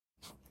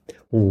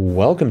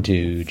Welcome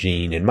to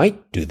Gene and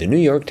Mike do the New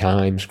York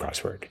Times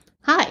crossword.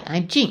 Hi,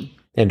 I'm Jean.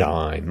 And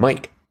I'm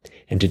Mike.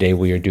 And today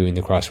we are doing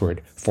the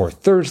crossword for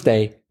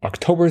Thursday,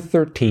 October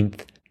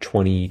 13th,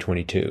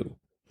 2022.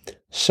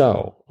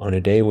 So, on a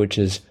day which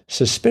is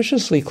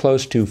suspiciously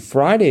close to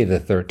Friday the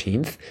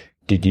 13th,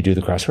 did you do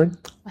the crossword?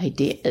 I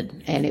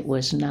did, and it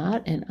was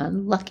not an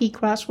unlucky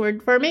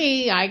crossword for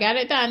me. I got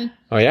it done.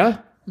 Oh, yeah?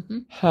 Mm-hmm.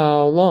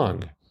 How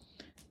long?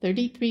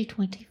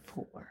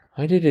 33:24.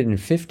 I did it in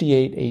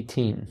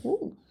 58:18.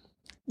 Ooh.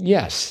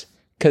 Yes,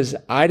 because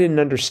I didn't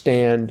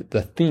understand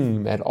the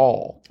theme at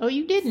all. Oh,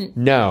 you didn't?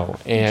 No.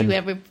 And did you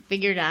ever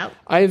figure it out?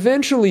 I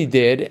eventually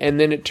did, and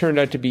then it turned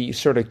out to be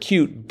sort of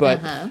cute,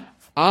 but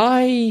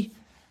I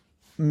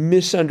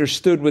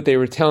misunderstood what they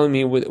were telling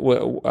me with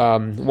what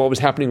was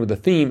happening with the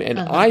theme, and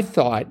I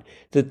thought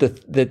that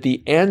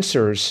the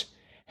answers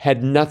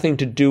had nothing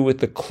to do with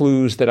the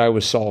clues that I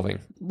was solving.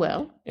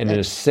 Well, and in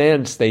a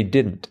sense, they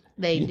didn't.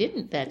 They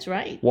didn't, that's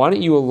right. Why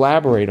don't you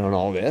elaborate on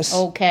all this?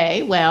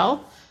 Okay,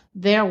 well,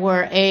 there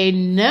were a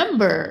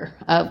number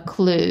of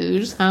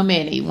clues. How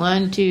many?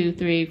 1, 2,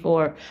 3,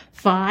 4,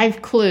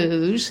 5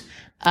 clues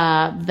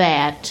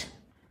that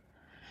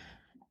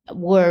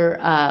were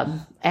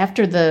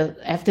after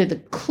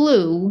the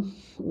clue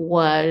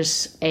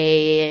was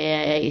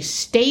a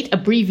state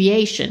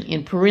abbreviation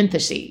in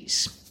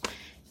parentheses,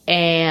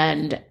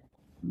 and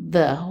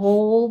the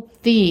whole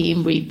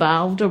theme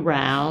revolved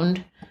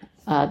around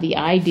the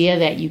idea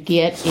that you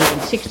get in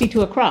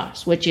 62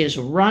 across, which is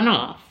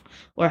runoff,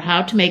 or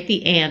how to make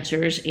the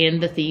answers in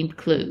the themed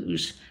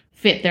clues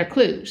fit their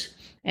clues.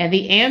 And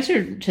the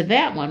answer to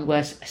that one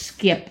was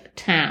skip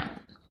town.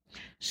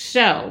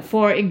 So,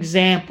 for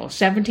example,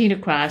 17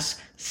 across,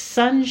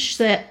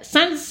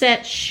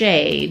 sunset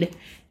shade,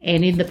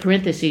 and in the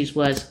parentheses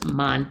was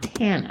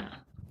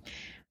Montana.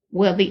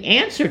 Well, the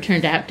answer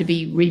turned out to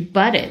be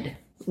rebutted,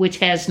 which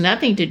has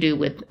nothing to do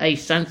with a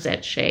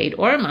sunset shade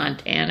or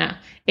Montana,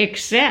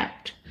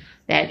 except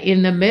that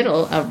in the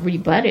middle of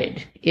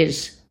rebutted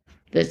is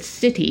the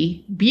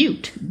city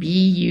Butte,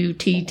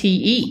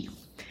 B-U-T-T-E.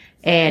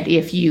 And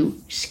if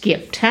you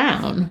skip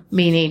town,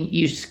 meaning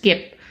you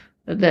skip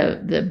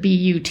the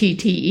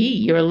B-U-T-T-E,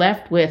 you're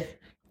left with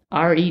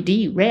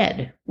R-E-D,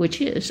 red, which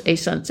is a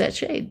sunset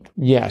shade.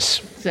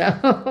 Yes.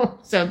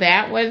 So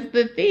that was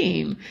the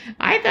theme.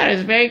 I thought it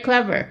was very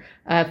clever.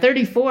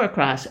 34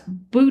 across,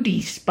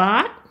 booty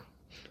spot,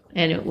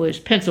 and it was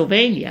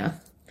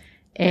Pennsylvania.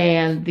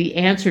 And the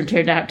answer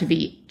turned out to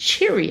be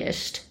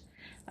cheeriest.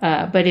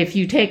 But if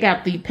you take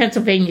out the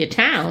Pennsylvania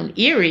town,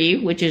 Erie,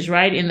 which is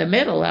right in the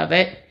middle of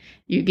it,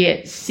 you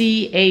get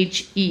C-H-E-S-T,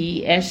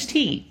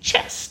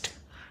 chest.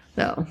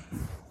 So,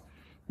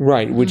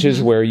 right, which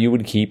is where you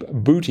would keep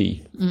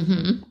booty.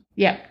 Mm-hmm.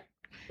 Yep.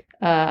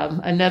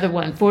 Another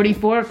one,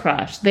 44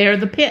 across. They're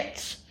the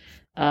pits,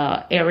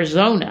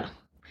 Arizona.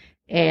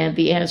 And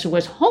the answer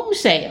was home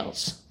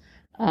sales,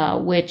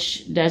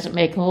 which doesn't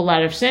make a whole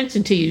lot of sense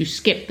until you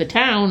skip the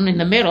town in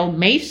the middle,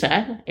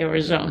 Mesa,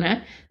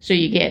 Arizona. So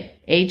you get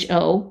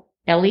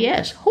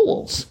H-O-L-E-S,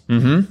 holes.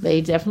 Mm-hmm.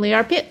 They definitely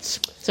are pits.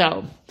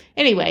 So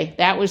anyway,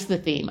 that was the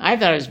theme. I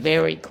thought it was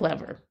very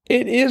clever.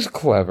 It is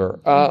clever.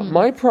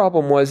 My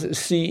problem was,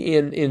 see,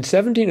 in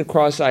 17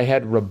 across, I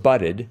had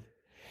rebutted.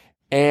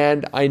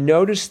 And I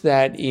noticed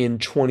that in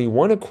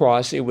 21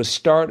 across, it was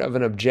start of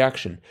an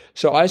objection.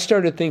 So I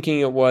started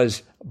thinking it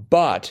was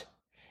but.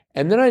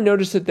 And then I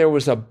noticed that there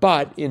was a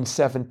but in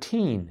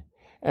 17.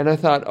 And I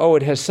thought, oh,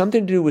 it has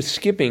something to do with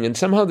skipping. And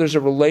somehow there's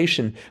a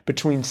relation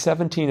between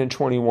 17 and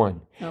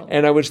 21. Oh.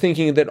 And I was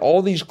thinking that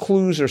all these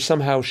clues are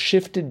somehow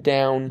shifted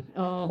down.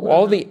 Oh, wow.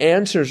 All the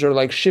answers are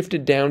like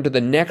shifted down to the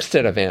next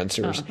set of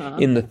answers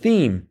in the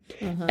theme.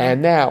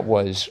 And that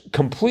was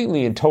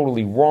completely and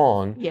totally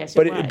wrong. Yes,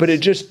 but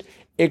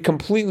it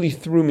completely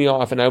threw me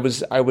off. And I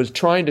was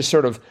trying to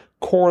sort of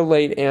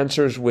correlate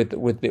answers with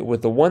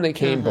the one that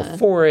came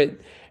before it.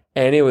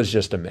 And it was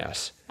just a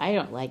mess. I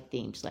don't like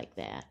themes like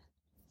that.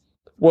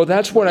 Well,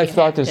 that's what I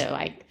thought.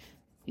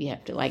 You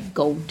have to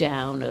go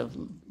down a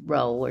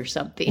row or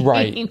something,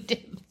 right?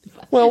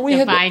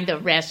 to find the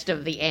rest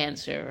of the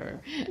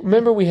answer.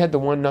 Remember, we had the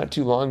one not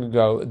too long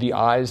ago. The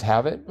eyes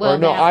have it. Well,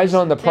 no, eyes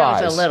on the prize.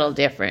 That was a little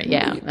different,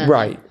 yeah.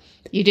 Right.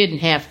 You didn't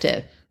have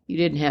to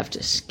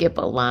skip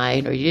a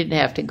line, or you didn't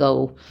have to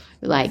go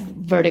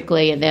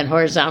vertically and then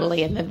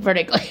horizontally and then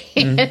vertically.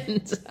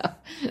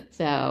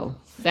 So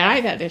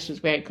I thought this was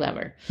very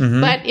clever.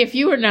 Mm-hmm. But if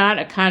you were not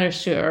a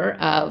connoisseur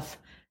of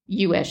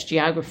U.S.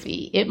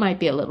 geography, it might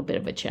be a little bit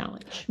of a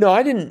challenge. No,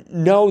 I didn't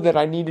know that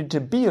I needed to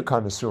be a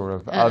connoisseur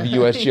of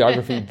U.S.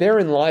 geography.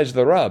 Therein lies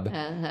the rub.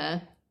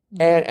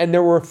 And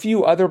there were a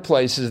few other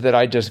places that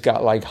I just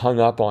got hung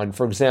up on.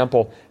 For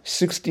example,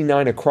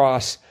 69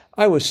 across,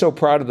 I was so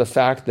proud of the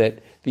fact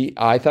that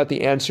I thought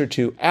the answer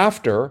to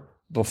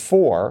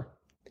before,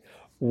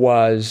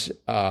 was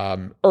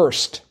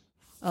erst,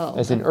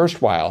 as in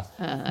erstwhile,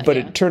 but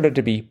it turned out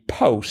to be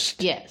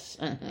post. Yes.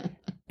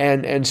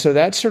 And so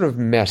that sort of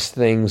messed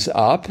things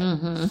up.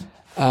 One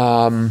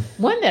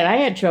that I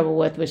had trouble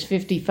with was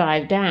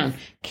 55 down.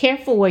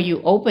 Careful where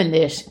you open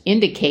this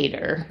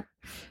indicator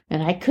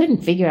And I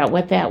couldn't figure out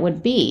what that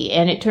would be.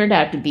 And it turned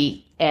out to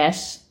be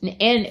NSFW.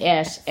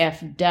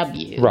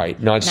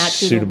 Right, not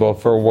suitable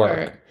for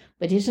work.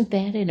 But isn't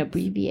that an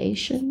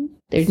abbreviation?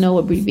 There's no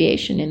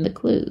abbreviation in the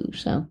clue.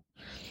 So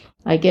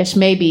I guess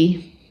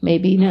maybe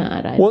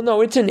not. Well,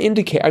 no, it's an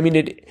indicator. I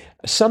mean,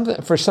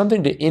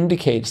 something to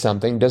indicate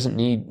something doesn't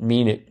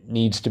mean it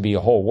needs to be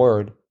a whole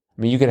word.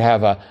 I mean, you could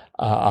have an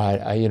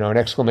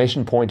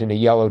exclamation point and a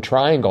yellow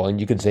triangle, and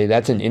you could say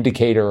that's an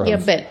indicator of...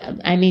 Yeah, but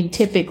I mean,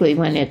 typically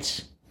when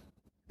it's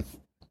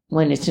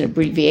an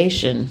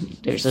abbreviation,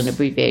 there's an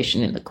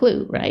abbreviation in the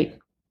clue, right?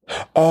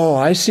 Oh,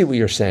 I see what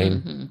you're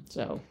saying. Mm-hmm.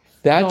 So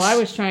that's... I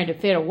was trying to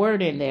fit a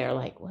word in there,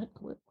 like what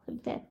would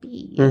that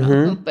be? You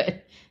know? But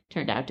it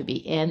turned out to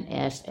be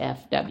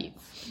NSFW.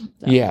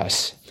 So.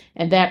 Yes.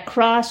 And that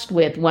crossed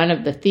with one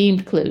of the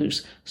themed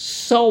clues,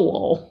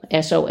 Sole,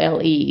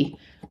 S-O-L-E,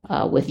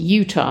 with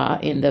Utah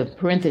in the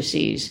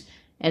parentheses,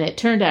 and it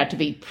turned out to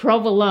be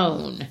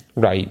provolone.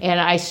 Right. And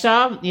I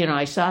saw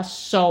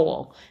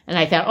Sole, and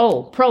I thought,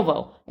 oh,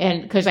 Provo,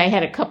 and because I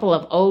had a couple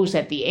of O's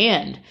at the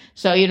end,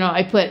 so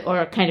I put,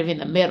 or kind of in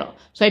the middle,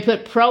 so I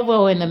put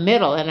Provo in the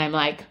middle, and I'm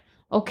like,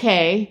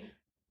 okay,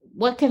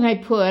 what can I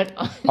put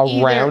on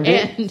around either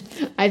it?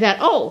 end? I thought,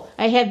 oh,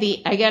 I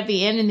got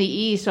the N and the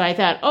E, so I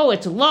thought, oh,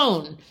 it's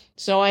lone,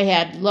 so I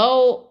had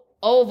low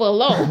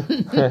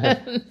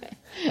ovalone.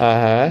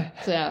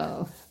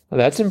 So. Well,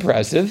 that's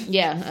impressive.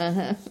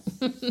 Yeah.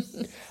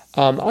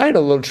 I had a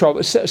little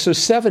trouble. So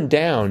 7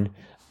 down.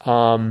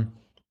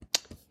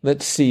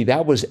 Let's see.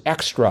 That was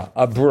extra,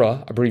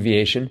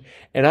 abbreviation.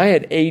 And I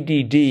had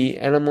ADD,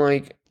 and I'm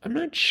like, I'm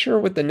not sure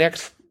what the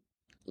next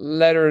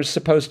letter is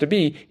supposed to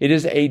be. It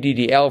is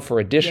ADDL for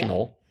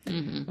additional. Yeah.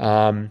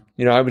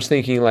 Mm-hmm. I was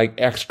thinking like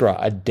extra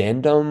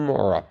addendum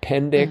or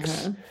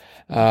appendix.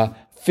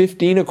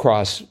 15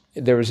 across,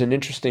 there was an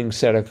interesting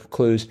set of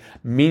clues.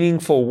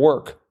 Meaningful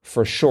work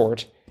for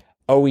short,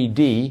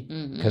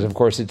 OED, because of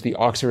course it's the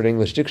Oxford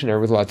English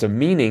Dictionary with lots of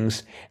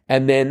meanings.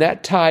 And then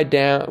that tied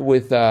down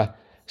with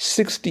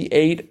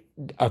 68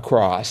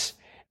 across,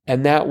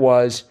 and that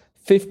was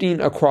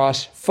 15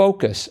 across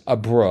focus,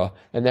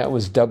 and that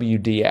was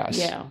WDS.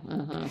 Yeah.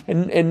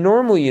 And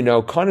normally,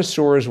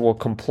 connoisseurs will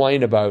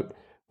complain about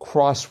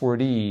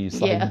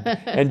crosswordese,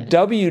 and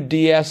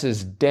WDS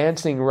is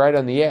dancing right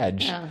on the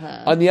edge.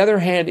 On the other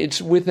hand, it's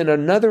within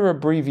another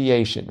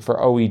abbreviation for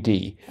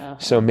OED,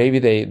 so maybe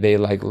they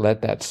like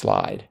let that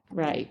slide.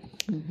 Right.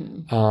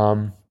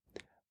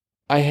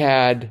 I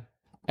had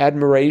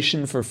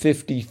admiration for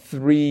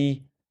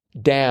 53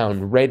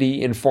 down.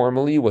 Ready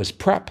informally was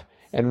prep,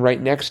 and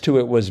right next to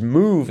it was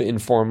move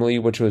informally,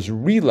 which was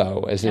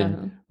relo, as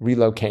in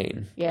relocate.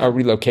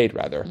 Relocate,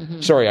 rather.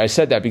 Sorry, I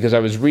said that because I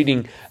was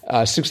reading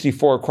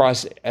 64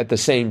 across at the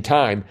same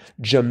time.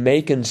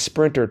 Jamaican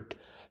sprinter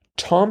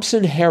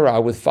Thompson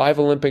Hera with 5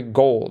 Olympic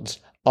golds.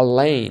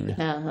 Elaine.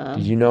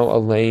 Did you know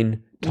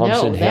Elaine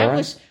Thompson Hera?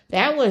 No,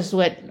 that was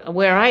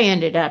where I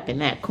ended up in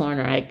that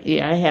corner. I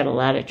had a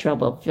lot of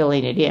trouble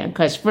filling it in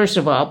because, first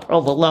of all,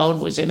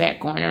 provolone was in that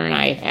corner, and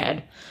I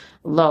had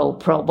low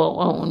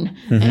provolone.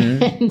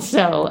 And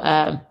so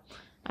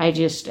I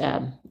just,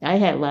 I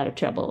had a lot of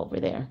trouble over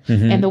there.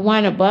 And the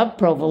one above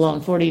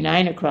provolone,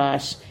 49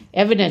 across,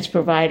 evidence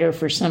provider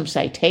for some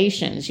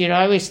citations.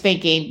 I was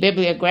thinking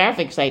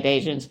bibliographic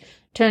citations,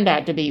 turned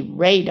out to be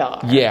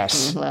radar.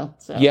 Yes.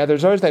 Yeah,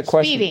 there's always that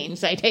question. Speeding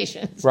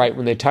citations. Right,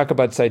 when they talk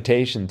about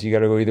citations, you got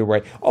to go either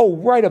way. Oh,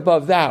 right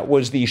above that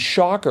was the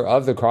shocker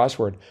of the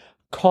crossword.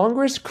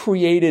 Congress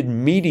created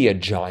media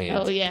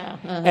giant. Oh, yeah.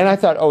 And I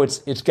thought,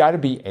 it's got to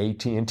be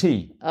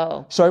AT&T.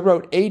 Oh. So I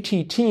wrote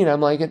ATT, and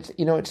I'm like,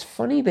 it's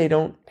funny they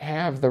don't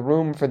have the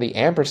room for the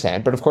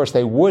ampersand, but of course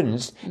they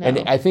wouldn't. No. And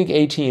I think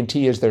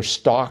AT&T is their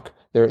stock,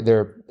 their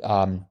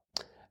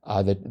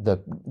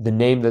the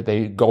name that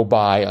they go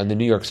by on the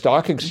New York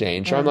Stock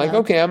Exchange. So I'm like,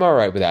 okay, I'm all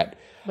right with that.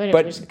 But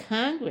it was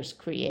Congress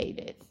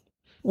created.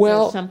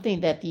 Well,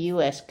 something that the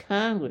U.S.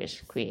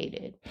 Congress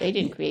created. They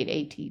didn't create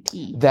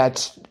ATT.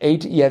 That's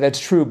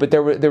true. But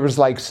there was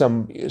like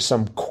some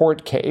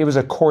court case. It was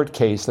a court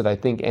case that I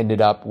think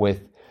ended up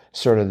with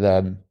sort of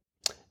the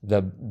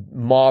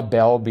Ma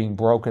Bell being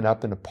broken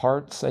up into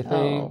parts, I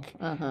think.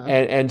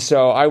 And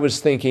so I was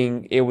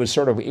thinking it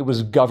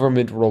was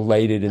government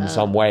related in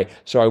some way.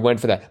 So I went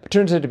for that. But it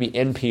turns out to be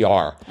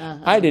NPR.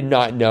 I did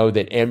not know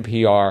that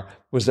NPR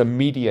was a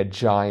media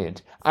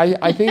giant.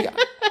 I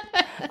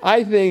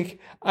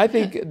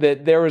think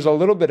that there was a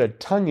little bit of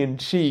tongue in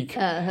cheek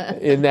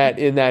in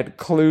that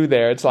clue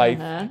there. It's like,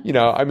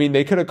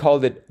 they could have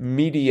called it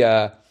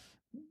media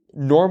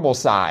normal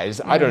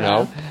size. I don't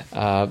know.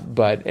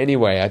 But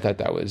anyway, I thought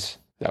that was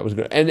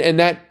good. And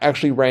that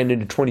actually ran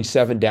into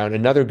 27 down.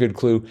 Another good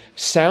clue.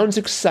 Sounds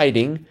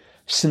exciting,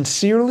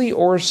 sincerely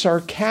or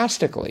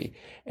sarcastically.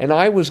 And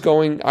I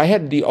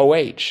had the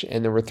OH,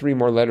 and there were 3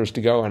 more letters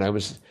to go, and I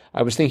was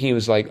thinking it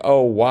was like,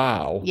 oh,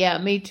 wow. Yeah,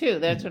 me too.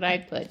 That's what I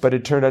put. But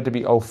it turned out to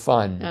be, oh,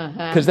 fun.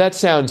 Because that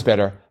sounds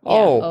better.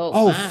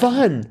 Yeah,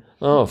 fun.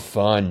 Oh,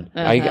 fun.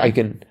 I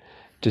can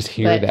just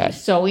hear that.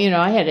 So,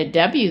 I had a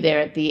W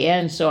there at the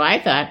end, so I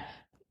thought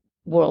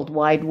World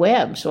Wide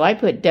Web. So I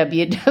put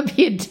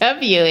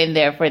www in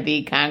there for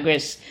the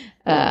Congress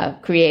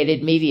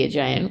created media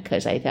giant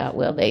because I thought,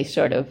 well, they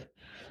sort of,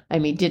 I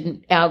mean,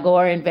 didn't Al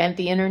Gore invent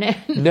the internet?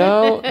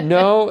 No,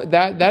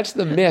 that's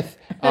the myth.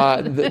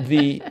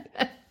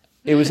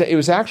 It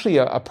was actually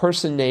a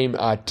person named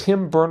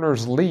Tim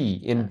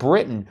Berners-Lee in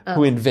Britain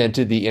who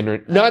invented the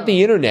internet, not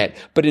the internet,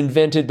 but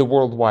invented the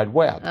World Wide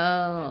Web.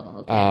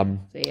 Oh, okay.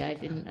 See, I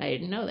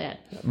didn't know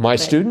that. My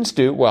students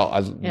do. Well,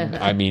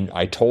 I mean,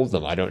 I told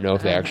them. I don't know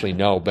if they actually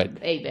know, but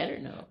they better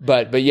know.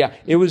 But yeah,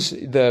 it was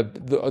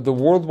the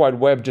World Wide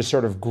Web just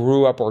sort of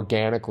grew up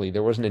organically.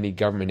 There wasn't any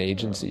government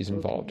agencies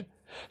involved.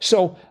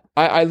 So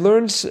I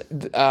learned today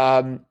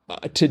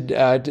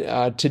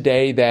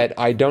that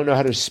I don't know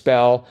how to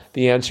spell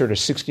the answer to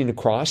 16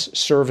 across.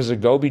 Serve as a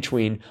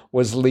go-between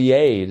was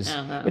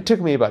liaise. It took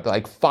me about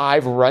like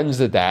 5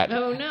 runs at that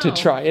to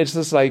try. It's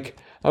just like,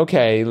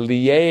 okay,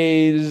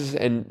 liaise,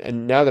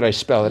 and now that I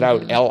spell it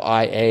out,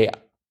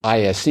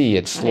 L-I-A-I-S-E,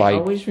 it's like... I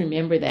always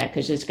remember that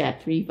because it's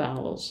got 3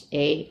 vowels,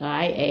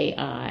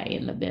 A-I-A-I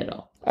in the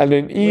middle. And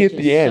an E at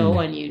the end. So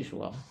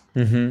unusual.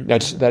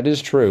 That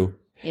is true.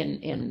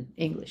 In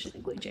English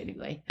language,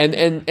 anyway.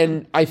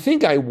 And I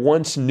think I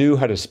once knew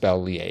how to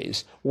spell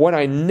liaise. What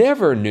I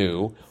never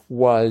knew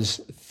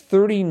was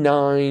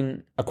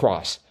 39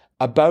 across,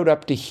 about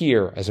up to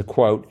here as a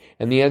quote,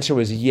 and the answer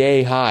was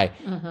yay high.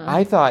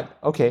 I thought,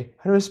 okay,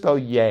 how do I spell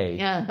yay?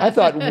 I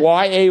thought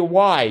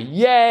Y-A-Y,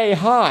 yay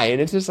high, and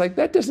it's just like,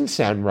 that doesn't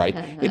sound right.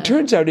 It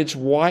turns out it's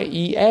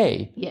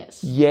Y-E-A.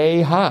 Yes.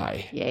 Yay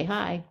high. Yay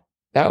high.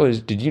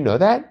 Did you know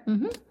that?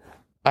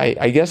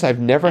 I guess I've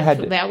never had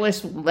to... That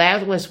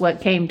was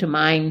what came to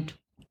mind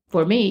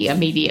for me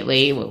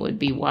immediately. What would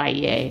be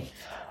yay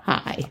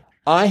high?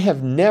 I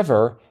have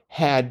never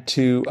had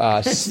to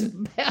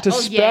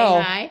spell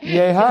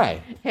yay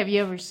high. Have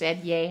you ever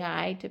said yay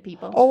high to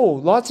people? Oh,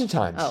 lots of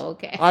times. Oh,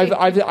 okay.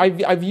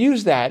 I've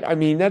used that. I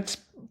mean, that's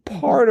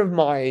part of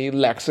my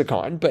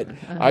lexicon, but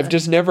I've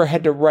just never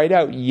had to write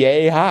out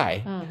yay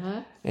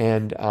high.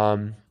 And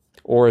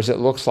or as it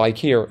looks like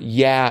here,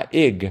 yeah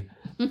ig.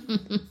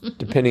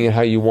 Depending on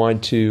how you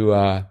want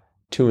to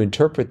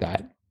interpret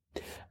that.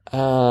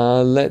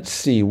 Let's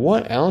see,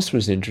 what else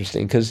was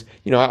interesting? Because,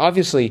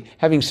 obviously,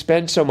 having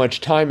spent so much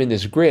time in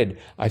this grid,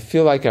 I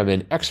feel like I'm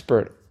an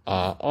expert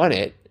on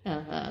it.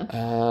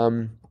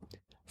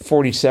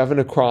 47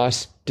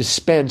 across,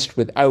 dispensed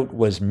without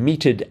was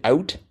meted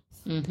out.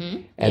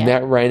 And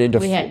that ran into...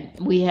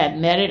 We had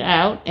meted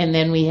out, and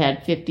then we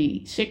had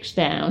 56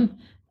 down.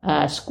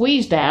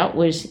 Squeezed out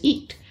was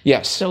eat.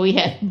 Yes. So we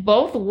had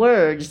both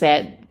words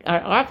that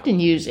are often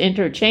used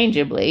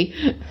interchangeably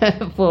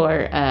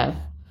for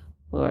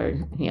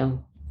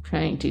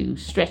trying to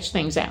stretch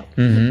things out.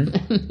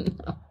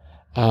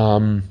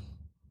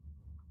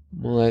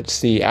 Let's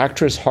see.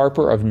 Actress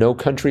Harper of No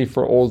Country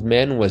for Old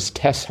Men was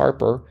Tess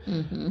Harper,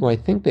 who I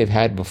think they've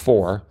had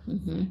before.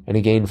 And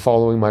again,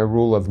 following my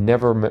rule of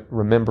never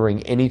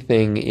remembering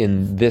anything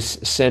in this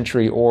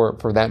century, or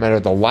for that matter,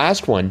 the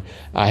last one,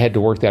 I had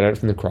to work that out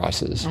from the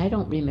crosses. I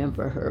don't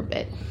remember her,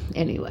 but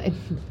anyway,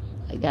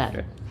 I got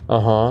her.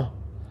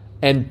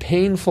 And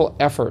Painful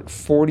Effort,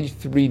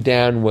 43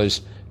 down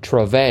was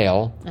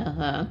Travail.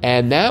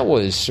 And that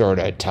was sort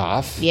of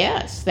tough.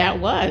 Yes, that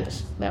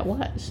was.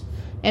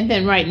 And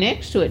then right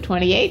next to it,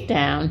 28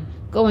 down,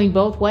 going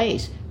both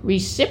ways,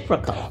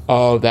 Reciprocal.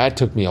 Oh, that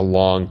took me a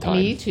long time.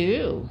 Me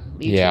too.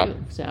 Me too.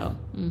 So,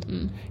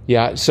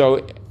 yeah,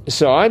 so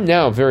I'm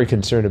now very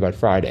concerned about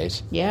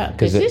Fridays. Yeah,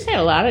 because this had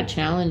a lot of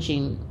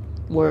challenging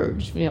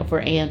words, for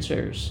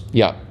answers.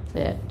 Yeah.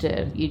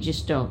 That you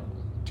just don't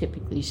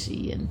typically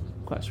see in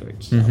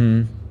crosswords.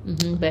 So.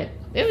 But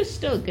it was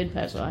still a good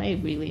puzzle. I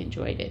really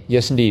enjoyed it.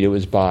 Yes, indeed. It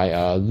was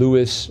by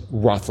Louis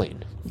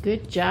Rothlein.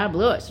 Good job,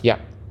 Louis. Yeah.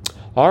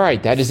 All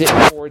right, that is it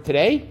for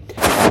today.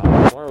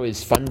 Tomorrow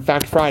is Fun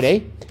Fact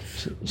Friday.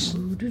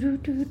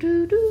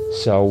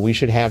 So we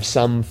should have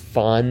some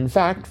fun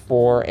fact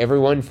for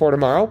everyone for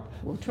tomorrow.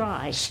 We'll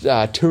try.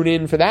 Tune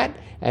in for that.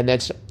 And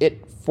that's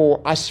it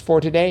for us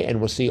for today. And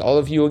we'll see all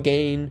of you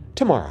again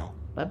tomorrow.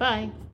 Bye-bye.